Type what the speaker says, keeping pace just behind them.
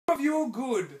of you are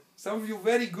good. Some of you are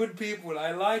very good people.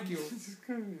 I like you. He's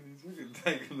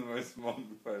taking the most modern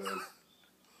photos.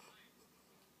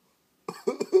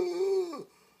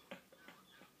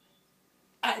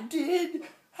 I did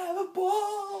have a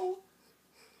ball.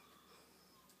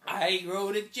 I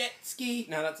rode a jet ski.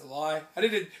 No, that's a lie. I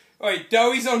did a... Wait,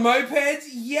 doughies on mopeds?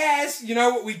 Yes! You know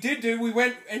what we did do? We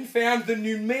went and found the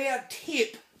Noumea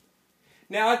tip.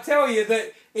 Now, I tell you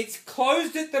that it's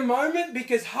closed at the moment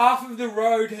because half of the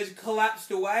road has collapsed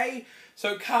away,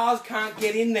 so cars can't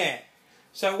get in there.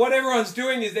 So what everyone's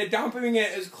doing is they're dumping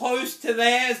it as close to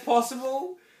there as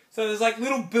possible. So there's like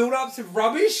little build-ups of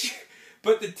rubbish,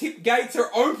 but the tip gates are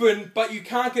open, but you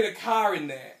can't get a car in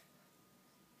there.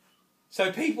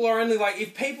 So people are only like,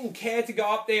 if people care to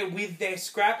go up there with their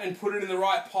scrap and put it in the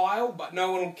right pile, but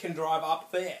no one can drive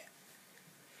up there.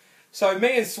 So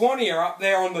me and Swanee are up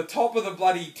there on the top of the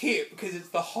bloody tip because it's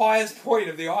the highest point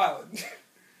of the island.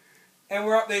 And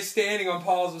we're up there standing on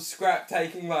piles of scrap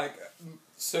taking like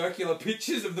circular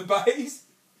pictures of the bays.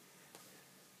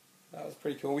 That was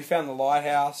pretty cool. We found the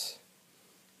lighthouse.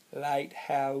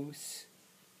 Lighthouse.